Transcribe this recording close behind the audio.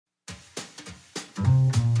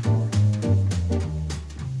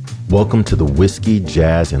Welcome to the Whiskey,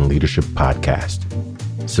 Jazz, and Leadership Podcast.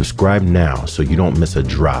 Subscribe now so you don't miss a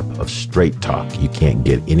drop of straight talk you can't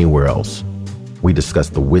get anywhere else. We discuss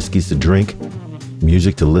the whiskeys to drink,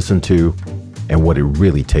 music to listen to, and what it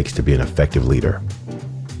really takes to be an effective leader.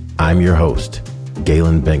 I'm your host,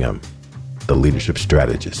 Galen Bingham, the leadership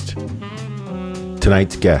strategist.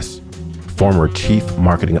 Tonight's guest, former Chief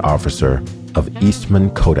Marketing Officer of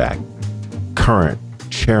Eastman Kodak, current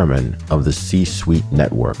chairman of the C-Suite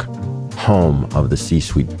Network, home of the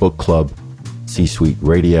C-Suite Book Club, C-Suite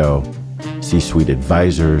Radio, C-Suite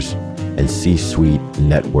Advisors, and C-Suite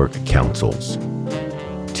Network Councils,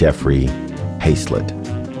 Jeffrey Hayzlett.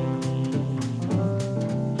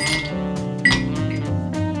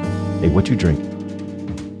 Hey, what you drink?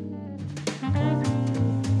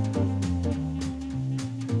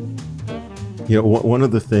 You know, one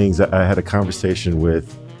of the things that I had a conversation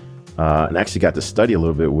with and actually got to study a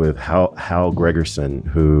little bit with Hal Gregerson,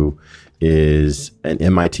 who is an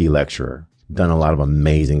MIT lecturer, done a lot of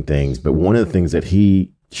amazing things. But one of the things that he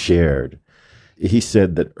shared, he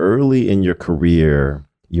said that early in your career,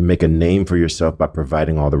 you make a name for yourself by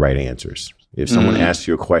providing all the right answers. If someone asks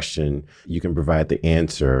you a question, you can provide the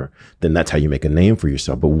answer, then that's how you make a name for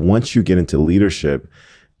yourself. But once you get into leadership,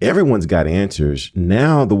 everyone's got answers.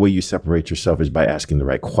 Now, the way you separate yourself is by asking the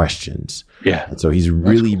right questions. Yeah. And so he's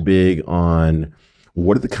really big on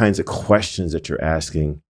what are the kinds of questions that you're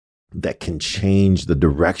asking that can change the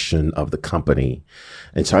direction of the company.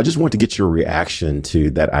 And so I just want to get your reaction to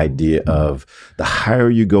that idea of the higher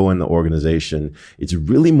you go in the organization, it's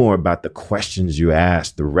really more about the questions you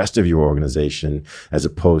ask the rest of your organization as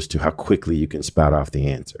opposed to how quickly you can spout off the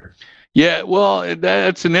answer. Yeah, well,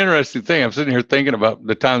 that's an interesting thing. I'm sitting here thinking about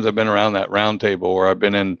the times I've been around that round table, or I've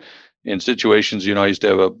been in situations. You know, I used to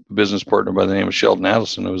have a business partner by the name of Sheldon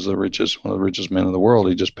Adelson, who was one of the richest men in the world.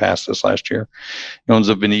 He just passed us last year. He owns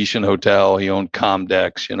a Venetian hotel. He owned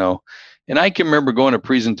Comdex, you know. And I can remember going to a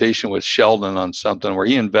presentation with Sheldon on something where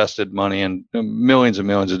he invested money and millions and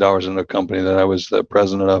millions of dollars into a company that I was the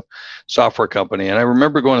president of, software company. And I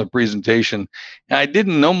remember going to the presentation, and I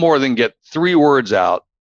didn't no more than get 3 words out.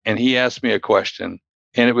 And he asked me a question,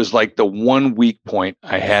 and it was like the one weak point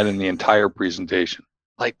I had in the entire presentation.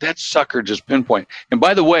 Like, that sucker just pinpoint. And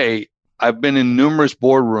by the way, I've been in numerous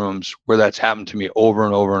boardrooms where that's happened to me over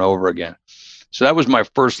and over and over again. So that was my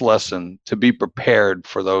first lesson, to be prepared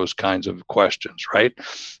for those kinds of questions, right?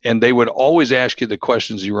 And they would always ask you the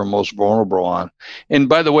questions you were most vulnerable on. And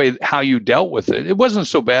by the way, how you dealt with it, it wasn't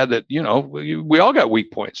so bad that, you know, we all got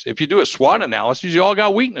weak points. If you do a SWOT analysis, you all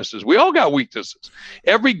got weaknesses. We all got weaknesses.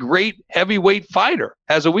 Every great heavyweight fighter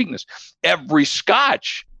has a weakness. Every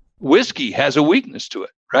Scotch whiskey has a weakness to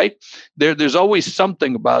it, right? There's always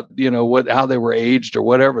something about, you know, how they were aged or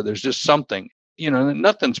whatever. There's just something. You know,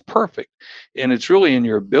 nothing's perfect. And it's really in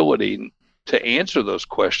your ability to answer those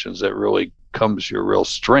questions that really comes your real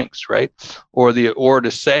strengths, right? Or to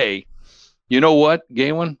say, you know what,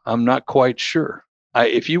 Galen, I'm not quite sure.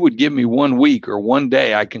 If you would give me 1 week or 1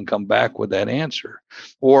 day, I can come back with that answer.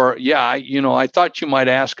 Or, yeah, I thought you might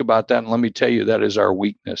ask about that. And let me tell you, that is our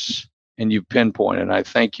weakness. And you pinpoint, and I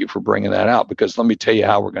thank you for bringing that out, because let me tell you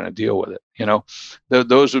how we're going to deal with it. You know,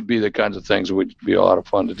 those would be the kinds of things that would be a lot of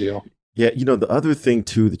fun to deal. Yeah, you know, the other thing,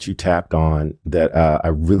 too, that you tapped on that I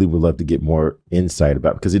really would love to get more insight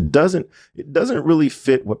about, because it doesn't really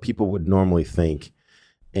fit what people would normally think.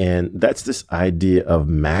 And that's this idea of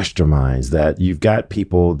masterminds, that you've got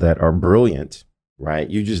people that are brilliant, right?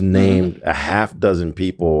 You just named a half dozen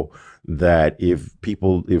people that if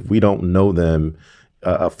we don't know them,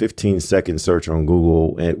 a 15-second search on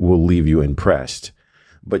Google, it will leave you impressed.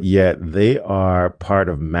 But yet they are part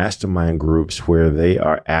of mastermind groups where they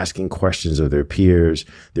are asking questions of their peers.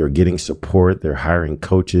 They're getting support. They're hiring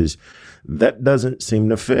coaches. That doesn't seem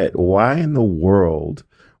to fit. Why in the world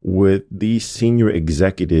would these senior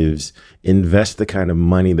executives invest the kind of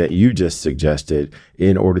money that you just suggested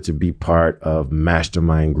in order to be part of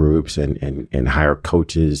mastermind groups and hire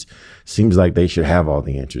coaches? Seems like they should have all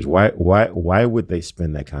the answers. Why would they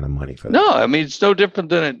spend that kind of money for that? No, I mean, it's no different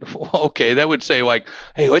than okay, that would say like,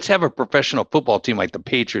 hey, let's have a professional football team like the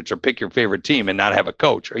Patriots, or pick your favorite team and not have a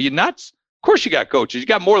coach. Are you nuts? Of course you got coaches. You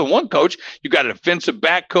got more than one coach. You got an offensive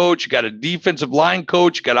back coach. You got a defensive line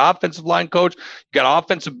coach. You got an offensive line coach. You got an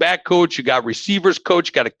offensive back coach. You got receivers coach.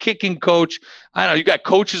 You got a kicking coach. I don't know. You got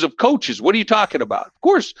coaches of coaches. What are you talking about? Of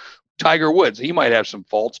course, Tiger Woods, he might have some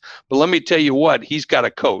faults, but let me tell you what, he's got a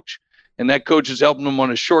coach. And that coach is helping him on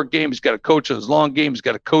his short game. He's got a coach on his long game. He's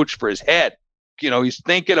got a coach for his head. You know, he's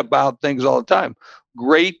thinking about things all the time.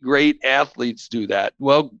 Great athletes do that.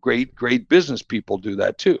 Well, great business people do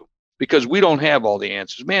that too. because we don't have all the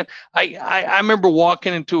answers. Man, I remember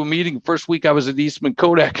walking into a meeting first week I was at Eastman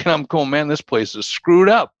Kodak, and I'm going, man, this place is screwed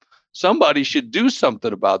up. Somebody should do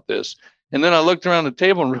something about this. And then I looked around the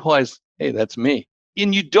table and realized, hey, that's me.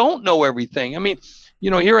 And you don't know everything. I mean,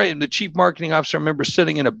 here I am, the chief marketing officer. I remember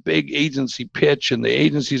sitting in a big agency pitch, and the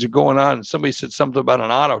agencies are going on, and somebody said something about an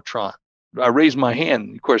Autotron. I raised my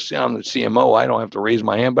hand. Of course, I'm the CMO. I don't have to raise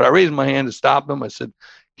my hand, but I raised my hand to stop them. I said,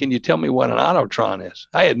 can you tell me what an Autotron is?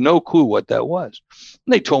 I had no clue what that was.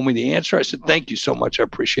 And they told me the answer. I said, thank you so much. I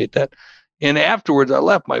appreciate that. And afterwards, I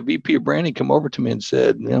left. My VP of branding come over to me and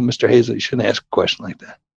said, Mr. Hazlett, you shouldn't ask a question like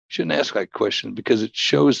that. You shouldn't ask that question because it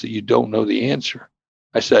shows that you don't know the answer.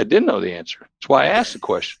 I said, I didn't know the answer. That's why I asked the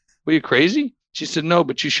question. Were you crazy? She said, no,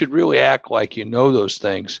 but you should really act like you know those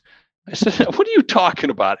things. I said, what are you talking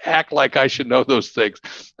about? Act like I should know those things.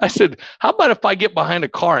 I said, how about if I get behind a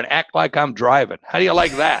car and act like I'm driving? How do you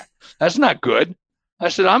like that? That's not good. I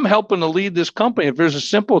said, I'm helping to lead this company. If there's a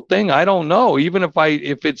simple thing I don't know, even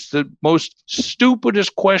if it's the most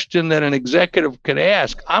stupidest question that an executive could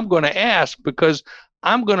ask, I'm going to ask because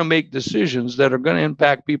I'm going to make decisions that are going to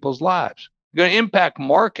impact people's lives. Going to impact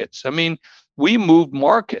markets. I mean, we moved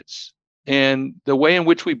markets, and the way in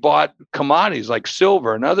which we bought commodities like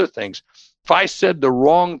silver and other things. If I said the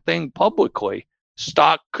wrong thing publicly,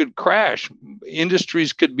 stock could crash,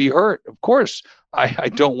 industries could be hurt. Of course, I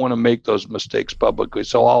don't want to make those mistakes publicly,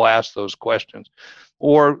 so I'll ask those questions.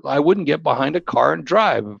 Or I wouldn't get behind a car and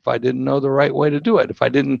drive if I didn't know the right way to do it, if I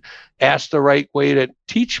didn't ask the right way to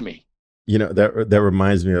teach me. That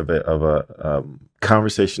reminds me of a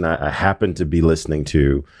conversation I happened to be listening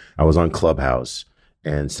to. I was on Clubhouse,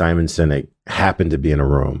 and Simon Sinek happened to be in a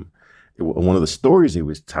room. One of the stories he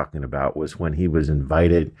was talking about was when he was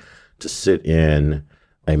invited to sit in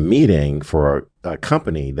a meeting for a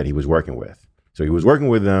company that he was working with. So he was working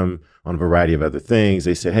with them on a variety of other things.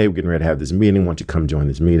 They said, hey, we're getting ready to have this meeting. Why don't you come join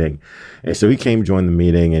this meeting? And so he came, join the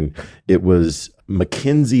meeting, and it was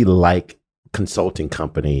McKinsey-like consulting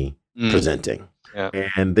company presenting. Yeah.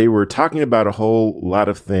 And they were talking about a whole lot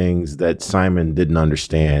of things that Simon didn't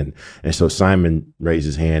understand. And so Simon raised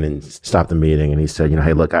his hand and stopped the meeting. And he said,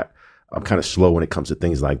 hey, look, I'm kind of slow when it comes to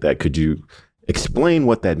things like that. Could you explain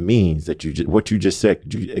what that means, what you just said?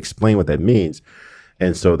 Could you explain what that means?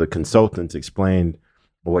 And so the consultants explained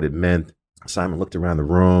what it meant. Simon looked around the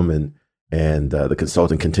room, and the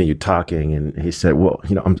consultant continued talking, and he said, well,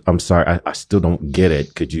 I'm sorry, I still don't get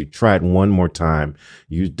it. Could you try it one more time?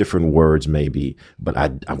 Use different words maybe, but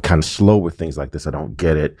I'm kind of slow with things like this. I don't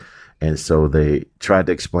get it. And so they tried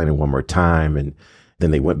to explain it one more time, and then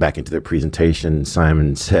they went back into their presentation.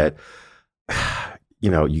 Simon said,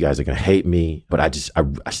 you guys are going to hate me, but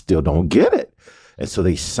I still don't get it. And so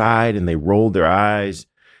they sighed and they rolled their eyes,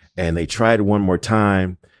 and they tried one more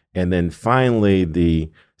time. And then finally,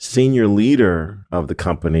 the senior leader of the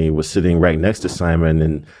company was sitting right next to Simon.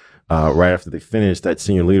 And right after they finished, that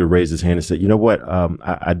senior leader raised his hand and said, you know what?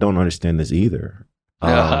 I don't understand this either.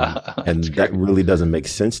 And that really doesn't make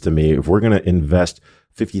sense to me. If we're going to invest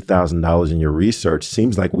 $50,000 in your research,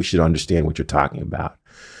 seems like we should understand what you're talking about.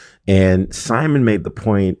 And Simon made the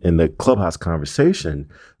point in the Clubhouse conversation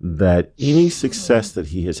that any success that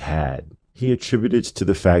he has had, he attributes to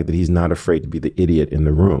the fact that he's not afraid to be the idiot in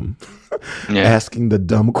the room, asking the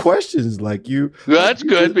dumb questions like you. Well, that's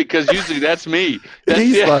good because usually that's me.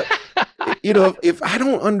 He's like, if I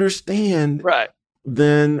don't understand, right,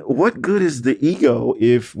 then what good is the ego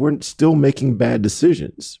if we're still making bad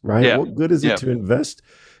decisions, right? Yeah. What good is it to invest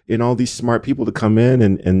in all these smart people to come in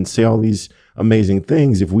and say all these amazing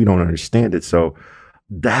things if we don't understand it? So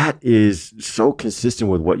that is so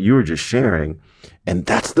consistent with what you were just sharing. And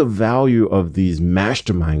that's the value of these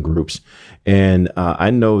mastermind groups. And I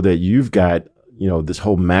know that you've got, this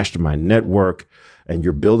whole mastermind network, and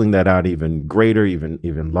you're building that out even greater,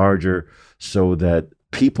 even larger, so that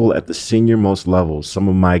people at the senior most levels, some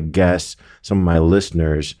of my guests, some of my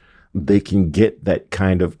listeners, they can get that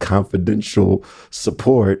kind of confidential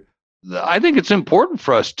support. I think it's important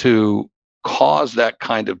for us to cause that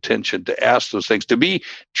kind of tension, to ask those things, to be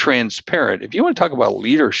transparent. If you want to talk about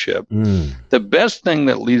leadership, the best thing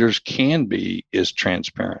that leaders can be is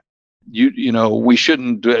transparent. We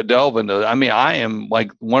shouldn't delve into, I am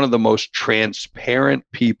like one of the most transparent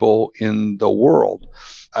people in the world.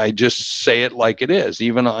 I just say it like it is,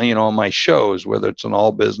 even, on my shows, whether it's on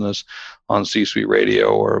All Business, on C-Suite Radio,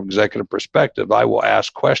 or Executive Perspective, I will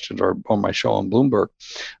ask questions, or on my show on Bloomberg,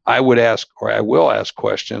 I will ask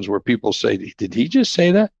questions where people say, did he just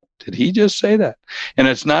say that? Did he just say that? And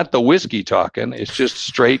it's not the whiskey talking, it's just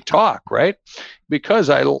straight talk, right?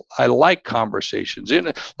 because I like conversations.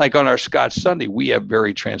 Like on our Scotch Sunday, we have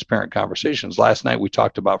very transparent conversations. Last night we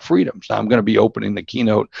talked about freedoms. Now I'm going to be opening the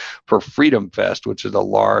keynote for Freedom Fest, which is a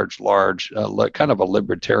large kind of a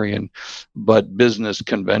libertarian but business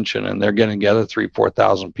convention, and they're getting together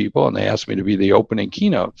 3,000-4,000 people, and they asked me to be the opening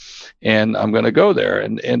keynote, and I'm going to go there.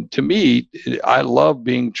 And to me, I love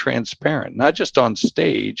being transparent, not just on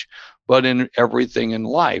stage, but in everything in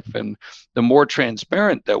life. And the more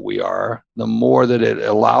transparent that we are, the more that it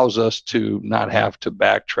allows us to not have to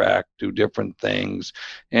backtrack, do different things,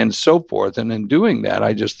 and so forth. And in doing that,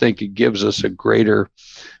 I just think it gives us a greater,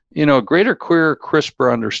 clearer,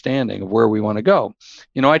 crisper understanding of where we want to go.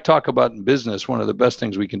 I talk about in business, one of the best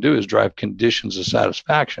things we can do is drive conditions of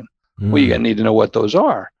satisfaction. Well, you need to know what those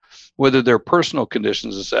are, whether they're personal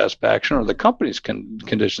conditions of satisfaction or the company's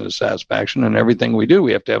conditions of satisfaction. And everything we do,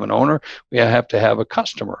 we have to have an owner, we have to have a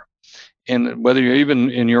customer. And whether you're even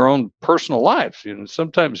in your own personal life,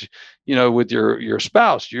 sometimes, with your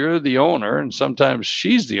spouse, you're the owner, and sometimes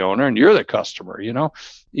she's the owner and you're the customer.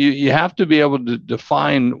 You have to be able to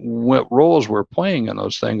define what roles we're playing in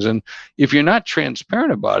those things. And if you're not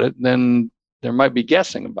transparent about it, then there might be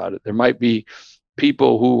guessing about it. There might be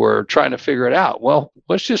people who are trying to figure it out. Well,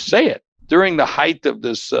 let's just say it. During the height of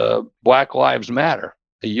this Black Lives Matter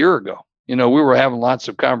a year ago, we were having lots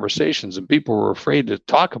of conversations and people were afraid to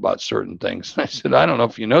talk about certain things. I said, I don't know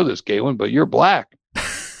if you know this, Galen, but you're Black,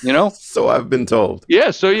 So I've been told.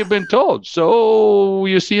 Yeah, so you've been told. So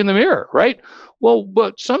you see in the mirror, right? Well,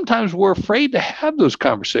 but sometimes we're afraid to have those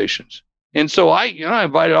conversations. And so I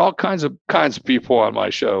invited all kinds of people on my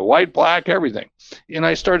show, white, Black, everything. And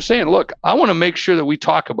I started saying, look, I want to make sure that we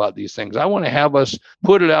talk about these things. I want to have us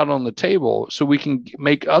put it out on the table so we can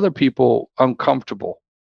make other people uncomfortable.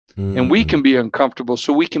 And we can be uncomfortable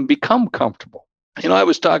so we can become comfortable. I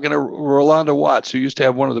was talking to Rolanda Watts, who used to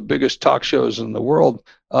have one of the biggest talk shows in the world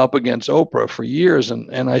up against Oprah for years.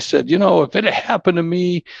 And I said, if it had happened to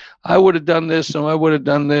me, I would have done this and I would have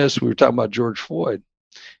done this. We were talking about George Floyd.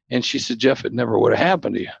 And she said, Jeff, it never would have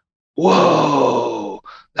happened to you. Whoa,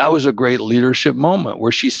 that was a great leadership moment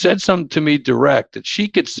where she said something to me direct that she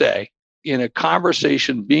could say in a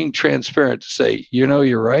conversation, being transparent, to say,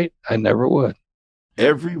 you're right. I never would.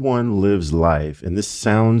 Everyone lives life, and this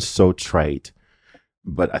sounds so trite,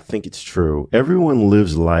 but I think it's true. Everyone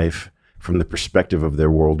lives life from the perspective of their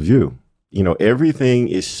worldview. Everything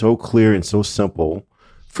is so clear and so simple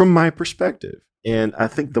from my perspective. And I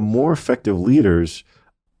think the more effective leaders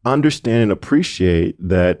understand and appreciate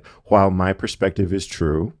that while my perspective is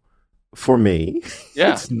true for me,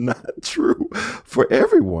 it's not true for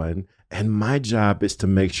everyone. And my job is to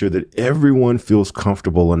make sure that everyone feels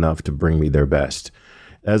comfortable enough to bring me their best.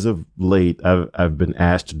 As of late, I've been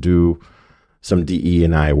asked to do some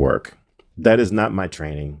DE&I work. That is not my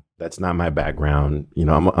training. That's not my background.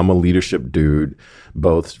 I'm a leadership dude,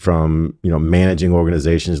 both from, managing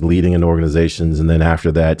organizations, leading in organizations, and then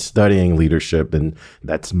after that, studying leadership. And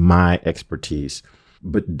that's my expertise.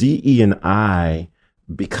 But DE&I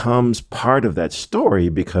becomes part of that story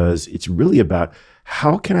because it's really about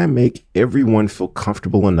how can I make everyone feel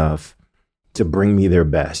comfortable enough to bring me their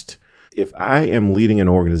best? If I am leading an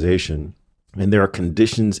organization and there are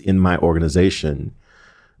conditions in my organization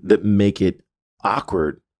that make it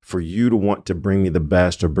awkward for you to want to bring me the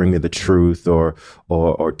best or bring me the truth or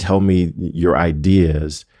tell me your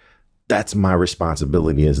ideas, that's my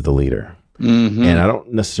responsibility as the leader. Mm-hmm. And I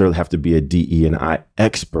don't necessarily have to be a DE&I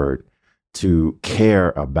expert to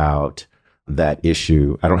care about that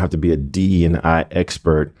issue. I don't have to be a DE&I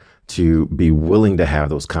expert to be willing to have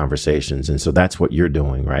those conversations. And so that's what you're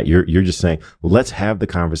doing, right? You're just saying, let's have the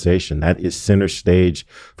conversation. That is center stage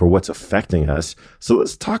for what's affecting us. So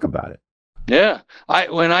let's talk about it. Yeah.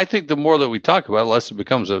 I think the more that we talk about it, less it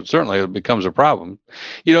becomes a problem.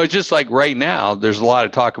 It's just like right now, there's a lot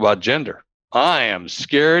of talk about gender. I am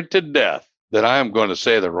scared to death that I am going to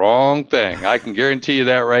say the wrong thing. I can guarantee you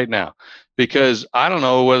that right now, because I don't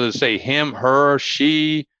know whether to say him, her,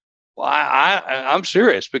 she. I'm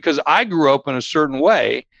serious, because I grew up in a certain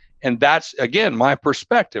way, and that's, again, my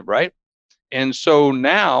perspective, right? And so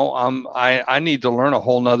now I need to learn a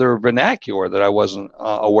whole nother vernacular that I wasn't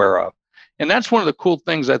aware of. And that's one of the cool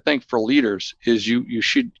things I think for leaders is you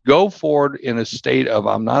should go forward in a state of,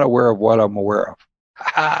 I'm not aware of what I'm aware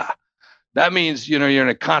of. That means, you're in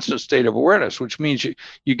a constant state of awareness, which means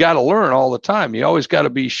you got to learn all the time. You always got to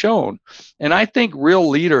be shown. And I think real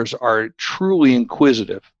leaders are truly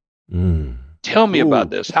inquisitive. Tell me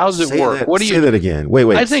about this. How does it work? What do you say that again?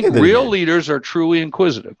 Wait. I think real leaders are truly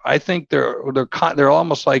inquisitive. I think they're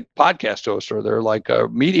almost like podcast hosts, or they're like a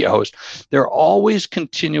media host. They're always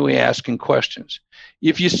continually asking questions.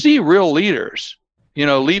 If you see real leaders,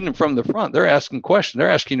 leading from the front. They're asking questions. They're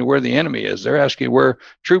asking you where the enemy is. They're asking where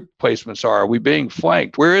troop placements are. Are we being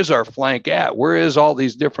flanked? Where is our flank at? Where is all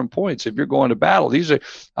these different points? If you're going to battle, these are,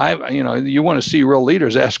 you want to see real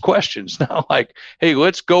leaders ask questions, not like, hey,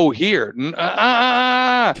 let's go here.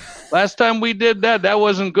 Last time we did that, that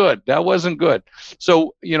wasn't good. That wasn't good.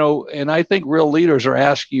 So, and I think real leaders are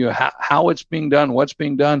asking you how it's being done, what's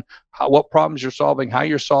being done, what problems you're solving, how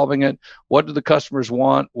you're solving it, what do the customers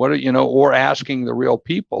want, what are, or asking the real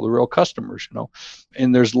people, the real customers,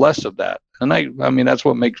 and there's less of that. And I mean, that's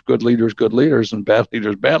what makes good leaders and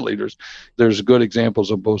bad leaders. There's good examples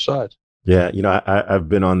of both sides. Yeah. I've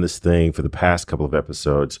been on this thing for the past couple of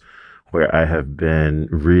episodes where I have been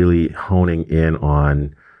really honing in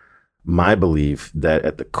on my belief that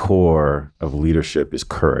at the core of leadership is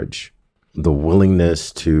courage. The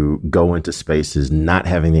willingness to go into spaces, not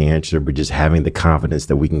having the answer, but just having the confidence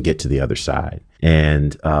that we can get to the other side,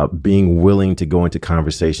 and being willing to go into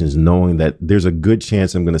conversations knowing that there's a good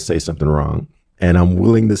chance I'm going to say something wrong. And I'm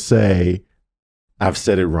willing to say, I've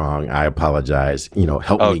said it wrong. I apologize.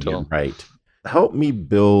 Help me get right. Help me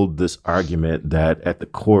build this argument that at the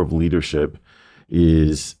core of leadership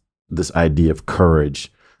is this idea of courage.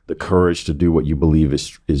 The courage to do what you believe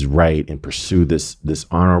is right and pursue this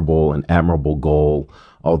honorable and admirable goal,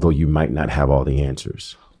 although you might not have all the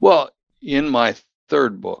answers. Well, in my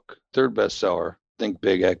third bestseller, Think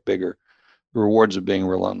Big, Act Bigger, The Rewards of Being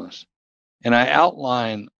Relentless. And I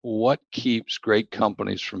outline what keeps great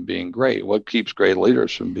companies from being great, what keeps great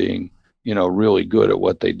leaders from being, really good at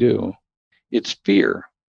what they do. It's fear,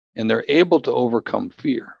 and they're able to overcome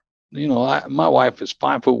fear. My wife is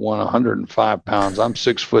 5'1", 105 pounds. I'm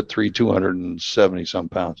 6'3", 270 some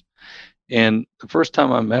pounds. And the first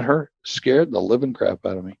time I met her, scared the living crap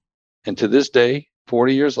out of me. And to this day,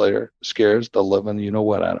 40 years later, scares the living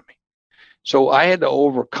out of me. So I had to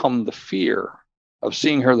overcome the fear of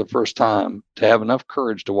seeing her the first time to have enough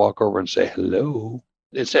courage to walk over and say hello.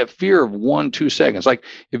 It's that fear of 1-2 seconds. Like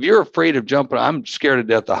if you're afraid of jumping, I'm scared to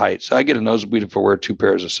death of heights. I get a nosebleed if I wear 2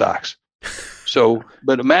 pairs of socks. So,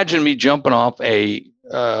 but imagine me jumping off a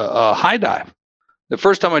high dive. The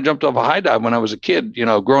first time I jumped off a high dive when I was a kid,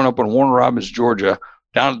 growing up in Warner Robins, Georgia,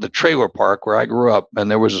 down at the trailer park where I grew up, and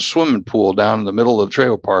there was a swimming pool down in the middle of the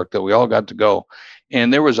trailer park that we all got to go.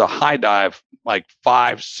 And there was a high dive like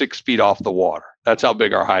 5-6 feet off the water. That's how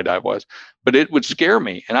big our high dive was. But it would scare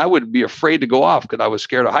me, and I would be afraid to go off because I was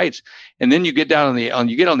scared of heights. And then you get down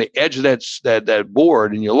you get on the edge of that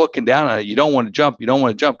board, and you're looking down at it. You don't want to jump. You don't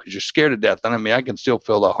want to jump because you're scared to death. And I mean, I can still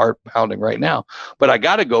feel the heart pounding right now. But I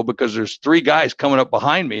got to go because there's 3 guys coming up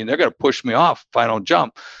behind me, and they're going to push me off if I don't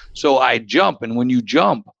jump. So I jump, and when you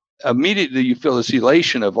jump, immediately you feel this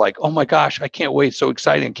elation of like, oh my gosh, I can't wait. So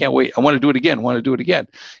exciting. Can't wait. I want to do it again.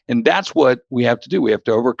 And that's what we have to do. We have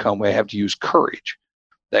to overcome. We have to use courage.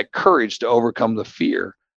 That courage to overcome the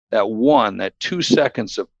fear, that 2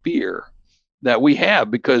 seconds of fear that we have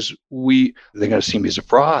because they're going to see me as a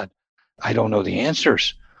fraud. I don't know the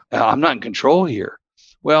answers. I'm not in control here.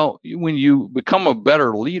 Well, when you become a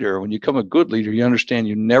better leader, when you become a good leader, you understand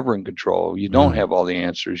you're never in control. You don't have all the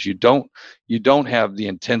answers. You don't have the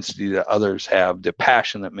intensity that others have, the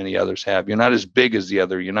passion that many others have. You're not as big as the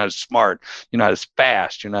other. You're not as smart. You're not as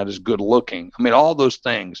fast. You're not as good looking. I mean, all those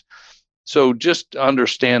things. So just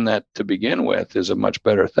understand that to begin with is a much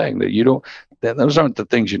better thing, that those aren't the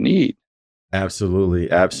things you need.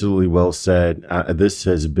 Absolutely. Absolutely well said. This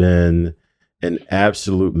has been an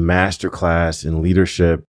absolute masterclass in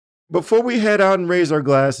leadership. Before we head out and raise our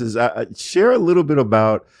glasses, share a little bit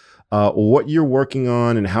about what you're working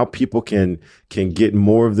on and how people can get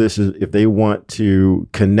more of this if they want to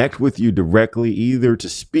connect with you directly, either to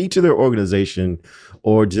speak to their organization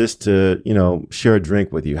or just to, share a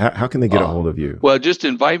drink with you. How can they get a hold of you? Well, just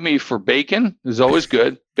invite me for bacon is always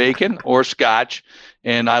good. Bacon or scotch.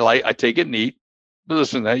 And I take it neat. But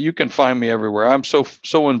listen, you can find me everywhere. I'm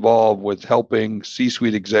so involved with helping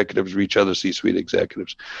C-suite executives reach other C-suite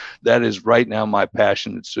executives. That is right now my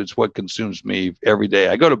passion. It's what consumes me every day.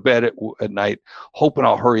 I go to bed at night hoping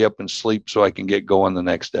I'll hurry up and sleep so I can get going the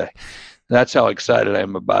next day. That's how excited I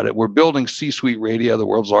am about it. We're building C-Suite Radio, the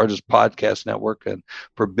world's largest podcast network and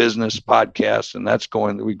for business podcasts.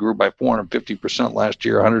 And we grew by 450% last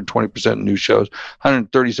year, 120% new shows,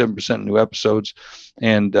 137% new episodes.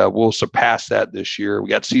 And we'll surpass that this year. We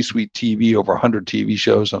got C-Suite TV, over 100 TV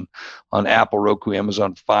shows on Apple, Roku,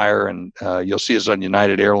 Amazon Fire. And you'll see us on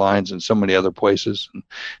United Airlines and so many other places. And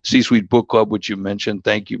C-Suite Book Club, which you mentioned.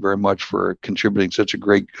 Thank you very much for contributing such a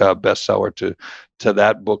great bestseller to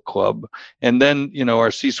that book club. And then,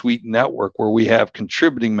 our C-Suite network, where we have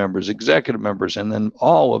contributing members, executive members, and then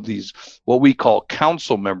all of these, what we call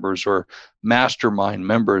council members or mastermind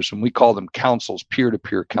members, and we call them councils,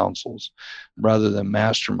 peer-to-peer councils, rather than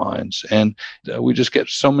masterminds. And we just get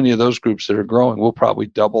so many of those groups that are growing. We'll probably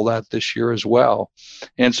double that this year as well.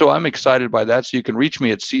 And so I'm excited by that. So you can reach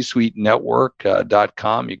me at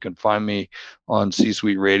csuitenetwork.com. You can find me on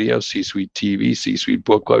C-Suite Radio, C-Suite TV, C-Suite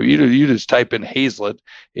Book Club. You just type in Hazlett,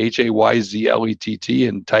 Hayzlett,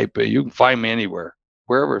 and type, you can find me anywhere.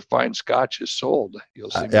 Wherever fine scotch is sold,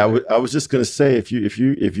 you'll see. I was just going to say, if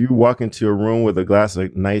you walk into a room with a glass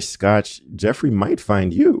of nice scotch, Jeffrey might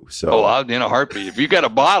find you. So, I'll in a heartbeat. If you got a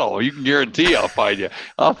bottle, you can guarantee I'll find you.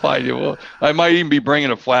 I'll find you. Well, I might even be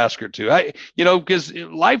bringing a flask or two. Because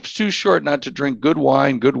life's too short not to drink good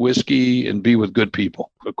wine, good whiskey, and be with good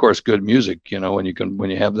people. Of course, good music. When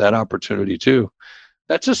you have that opportunity too.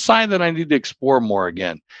 That's a sign that I need to explore more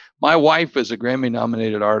again. My wife is a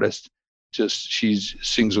Grammy-nominated artist. She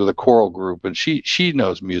sings with a choral group, and she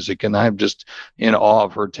knows music, and I'm just in awe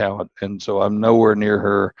of her talent. And so I'm nowhere near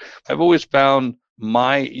her. I've always found a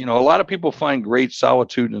lot of people find great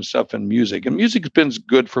solitude and stuff in music, and music's been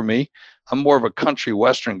good for me. I'm more of a country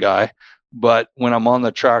western guy, but when I'm on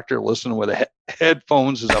the tractor listening with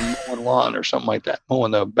headphones as I'm mowing lawn or something like that,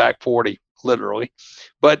 mowing the back 40, literally.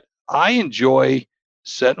 But I enjoy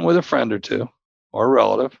sitting with a friend or two or a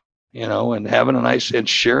relative, and having a nice, and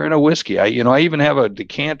sharing a whiskey. I even have a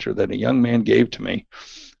decanter that a young man gave to me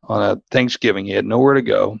on a Thanksgiving. He had nowhere to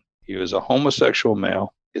go. He was a homosexual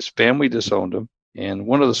male. His family disowned him. And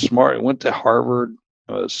went to Harvard,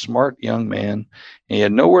 a smart young man. And he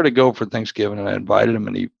had nowhere to go for Thanksgiving. And I invited him,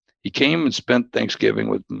 and he came and spent Thanksgiving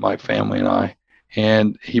with my family and I.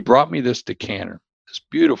 And he brought me this decanter, this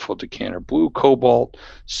beautiful decanter, blue cobalt,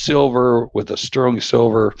 silver with a sterling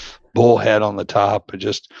silver bullhead on the top.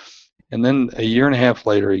 And then a year and a half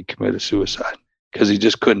later, he committed suicide because he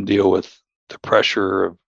just couldn't deal with the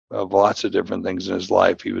pressure of lots of different things in his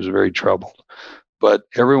life. He was very troubled. But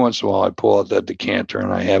every once in a while, I pull out that decanter,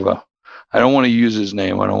 and I don't want to use his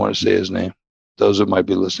name. I don't want to say his name. Those that might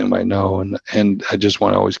be listening might know. And I just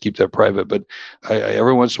want to always keep that private. But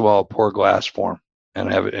every once in a while, I'll pour a glass for him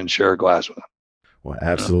and have it and share a glass with him. Well,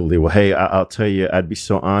 absolutely. Well, hey, I'll tell you, I'd be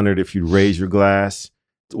so honored if you raise your glass.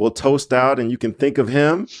 We'll toast out, and you can think of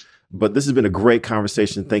him. But this has been a great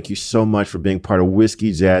conversation. Thank you so much for being part of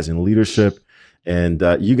Whiskey, Jazz, and Leadership. And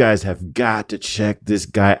you guys have got to check this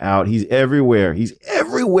guy out. He's everywhere.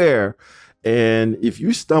 And if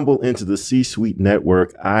you stumble into the C-Suite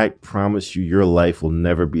Network, I promise you, your life will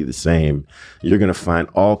never be the same. You're going to find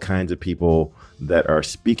all kinds of people that are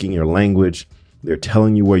speaking your language. They're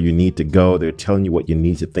telling you where you need to go. They're telling you what you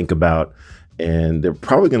need to think about. And they're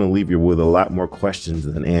probably going to leave you with a lot more questions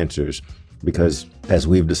than answers. Because as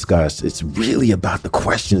we've discussed, it's really about the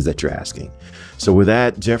questions that you're asking. So with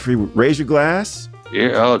that, Jeffrey, raise your glass.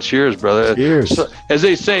 Yeah, oh, cheers, brother. Cheers. So, as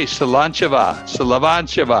they say, Salancheva,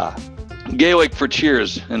 Salavancheva. Gaelic for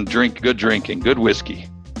cheers and good drinking, good whiskey.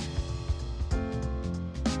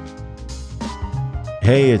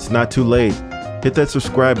 Hey, it's not too late. Hit that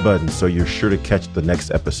subscribe button so you're sure to catch the next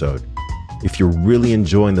episode. If you're really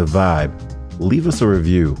enjoying the vibe, leave us a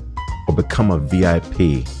review or become a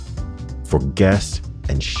VIP for guest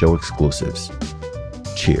and show exclusives.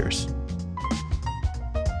 Cheers.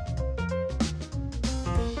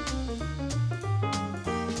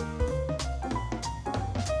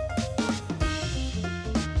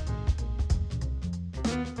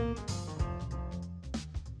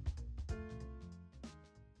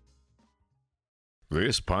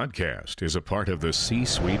 This podcast is a part of the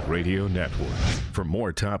C-Suite Radio Network. For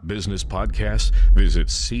more top business podcasts, visit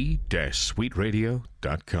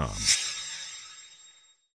c-suiteradio.com.